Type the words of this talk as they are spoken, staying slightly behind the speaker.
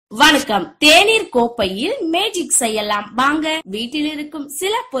வணக்கம். தேநீர் கோப்பையில் மேஜிக் செய்யலாம் வாங்க. வீட்டில் இருக்கும்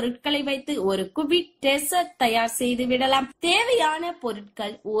சில பொருட்களை வைத்து ஒரு குவிக் டெசர்ட் தயார் செய்து விடலாம். தேவையான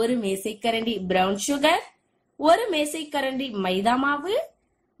பொருட்கள்: ஒரு மேசைக்கரண்டி பிரவுன் சுகர், ஒரு மேசைக்கரண்டி மைதா மாவு,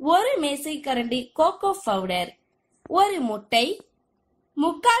 ஒரு மேசைக்கரண்டி கோகோ பவுடர், ஒரு முட்டை,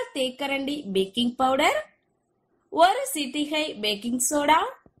 3/4 தேக்கரண்டி பேக்கிங் பவுடர், ஒரு சிட்டிகை பேக்கிங் சோடா,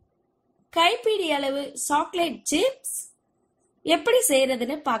 கைப்பிடி அளவு சாக்லேட் சிப்ஸ். எப்படி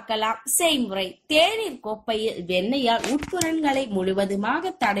செய்யறதுன்னு பார்க்கலாம். செய்முறை: தேநீர் கோப்பையில் வெண்ணெயால் உட்புறங்களை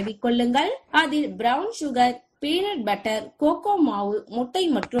முழுவதுமாக தடவி கொள்ளுங்கள். அதில் brown sugar, peanut butter, cocoa மாவு, முட்டை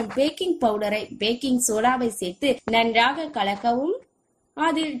மற்றும் பேக்கிங் பவுடரை, பேக்கிங் சோடாவை சேர்த்து நன்றாக கலக்கவும்.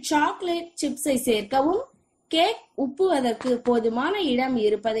 அதில் சாக்லேட் சிப்ஸை சேர்க்கவும். கேக் உப்புவதற்கு போதுமான இடம்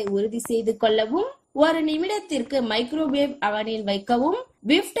இருப்பதை உறுதி செய்து கொள்ளவும். 1 நிமிடத்திற்கு மைக்ரோவேவ் அவனில் வைக்கவும்.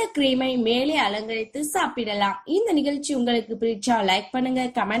 விப்ட் கிரீமை மேலே அலங்கரித்து சாப்பிடலாம். இந்த நிகழ்ச்சி உங்களுக்கு பிடிச்சா லைக் பண்ணுங்க,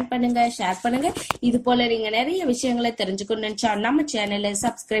 கமெண்ட் பண்ணுங்க, ஷேர் பண்ணுங்க. இது போல நீங்க நிறைய விஷயங்களை தெரிஞ்சுக்கணும்னு நம்ம சேனலை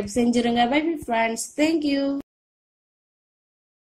subscribe செஞ்சிருங்க. By bye friends. Thank you.